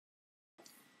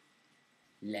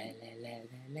La la la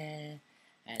la la,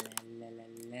 la la la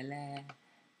la la,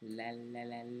 la la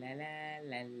la la la,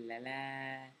 la la la,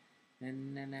 na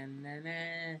na na na na,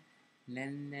 na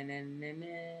na na na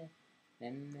na, na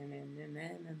na na na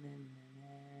na na na.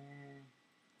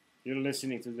 You're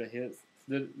listening to the hit,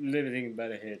 the living by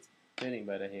the hit, living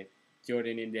by the hit.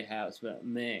 Jordan in the house, but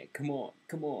man, come on,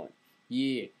 come on,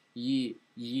 yeah, yeah,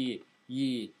 yeah,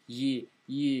 yeah, yeah,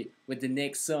 yeah. With the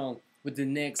next song, with the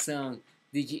next song.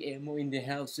 DJ Emo in the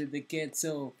house with the get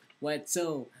song. What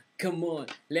song? Come on,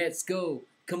 let's go.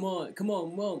 Come on, come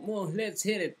on, more, let's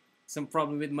hit it. Some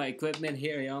problem with my equipment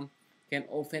here, y'all. Can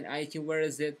open iTunes, where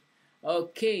is it?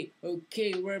 Okay,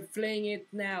 okay, we're playing it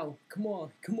now. Come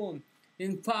on, come on.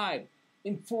 In 5,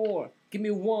 in 4, give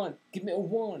me one, give me a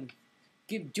 1.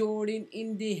 Give Jordan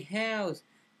in the house.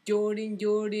 Jordan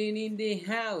in the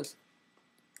house.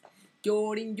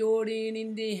 Jordan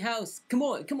in the house. Come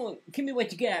on, come on, give me what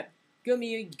you got. Give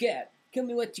me what you got. Give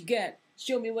me what you got.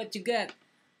 Show me what you got.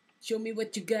 Show me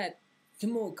what you got.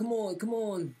 Come on, come on, come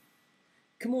on.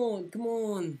 Come on, come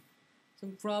on.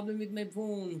 Some problem with my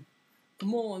phone.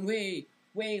 Come on, wait,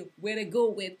 where to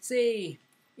go? It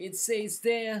says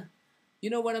there.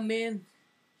 You know what I mean?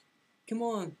 Come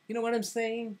on, you know what I'm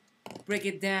saying? Break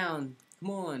it down. Come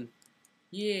on.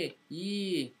 Yeah,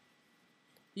 yeah.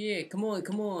 Yeah, come on,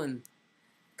 come on.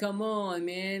 Come on,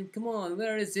 man. Come on,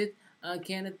 where is it? I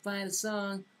cannot find a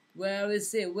song. Where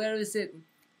is it? Where is it?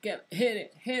 Get hit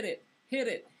it, hit it, hit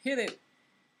it, hit it,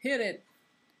 hit it.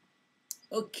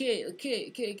 Okay, okay,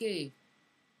 okay, okay.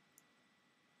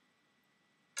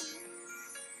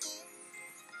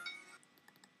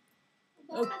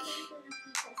 Okay.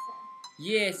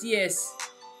 Yes, yes.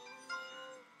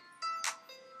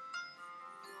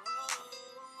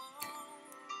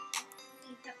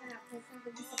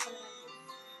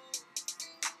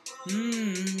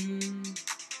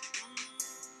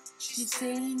 She's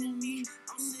saying to me,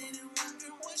 I'm sitting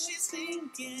wondering what she's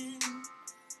thinking.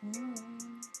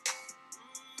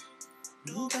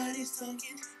 Nobody's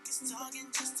talking, cause talking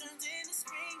just turns into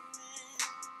screaming.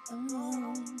 And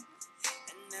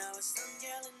now it's I'm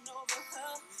yelling over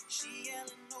her, she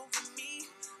yelling over me.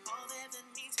 All that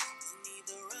needs is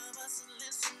neither of us are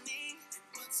listening.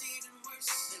 What's even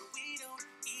worse than we don't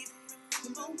even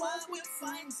remember what we're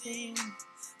fighting.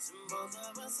 So both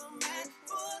of us are mad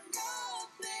for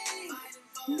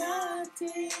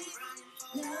nothing,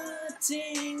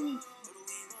 nothing.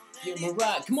 Yo,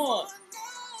 Mariah, come on.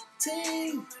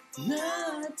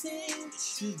 Nothing,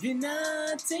 should be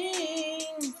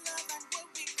nothing.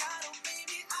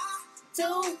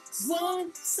 Don't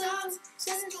want some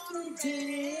just for the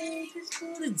day, just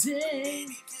for the day.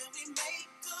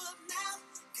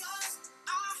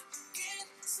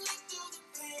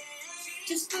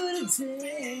 Just for the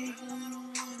day, I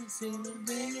wanna sing the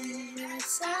bed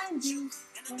beside you.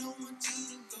 And I don't want you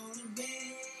to go to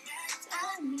bed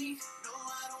beside me. No,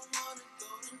 I don't wanna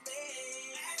go to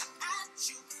bed at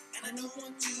you. And I don't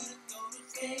want you to go to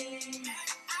bed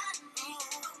at me.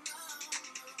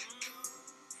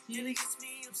 Really gets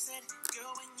me upset,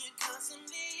 girl, when you're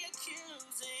constantly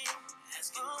accusing,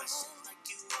 asking questions like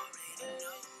you already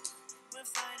know. We're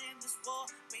fighting this war,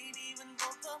 maybe when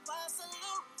both of us are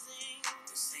losing.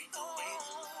 This ain't the way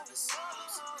the love is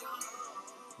supposed to go.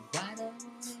 What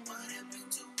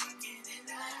happened to working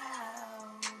it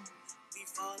out? We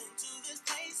fall into this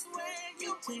place where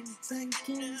you ain't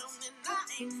backing down and I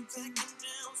ain't backing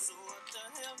down. So what the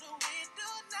hell do we do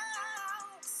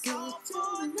now? Go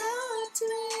for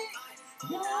nothing,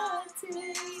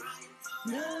 nothing,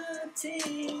 nothing.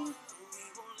 We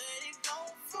won't let it go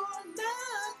for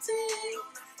nothing,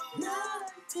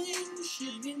 nothing,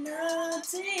 should be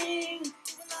nothing.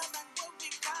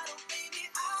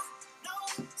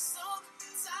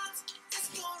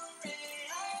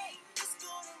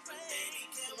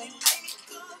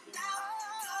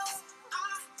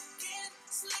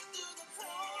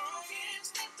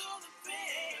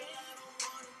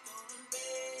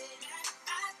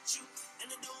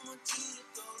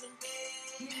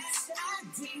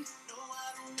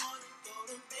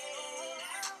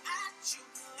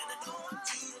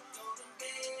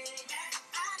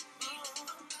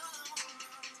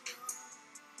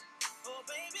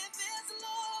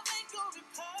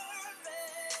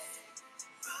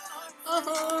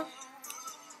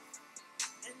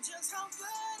 And just how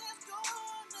good it's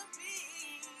gonna be.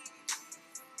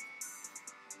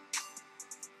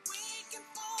 We can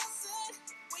force it,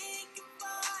 we can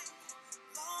fight,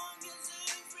 long as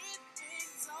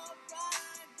everything's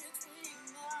alright between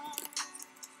us.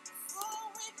 Before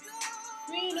we go,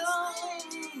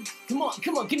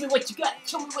 come on, give me what you got.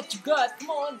 Show me what you got. Come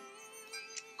on.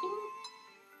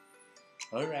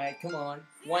 Alright, come on.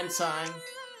 One time.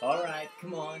 Alright,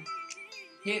 come on.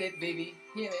 Hit it, baby.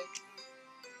 Hit it.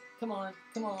 Come on,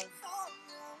 come on.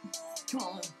 Come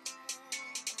on.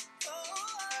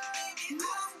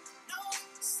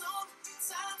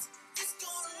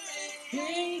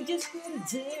 Hey, just for a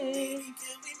day.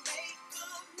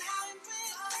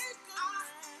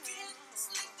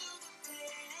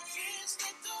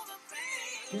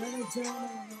 Gonna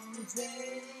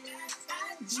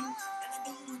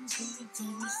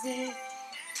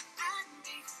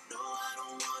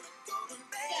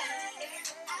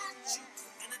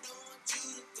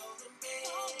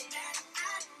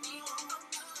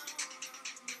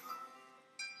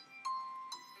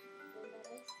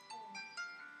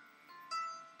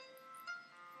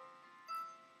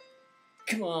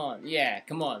Come on, yeah,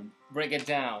 come on, break it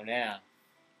down, yeah.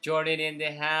 Jordan in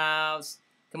the house.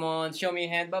 Come on, show me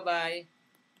your hand, bye bye.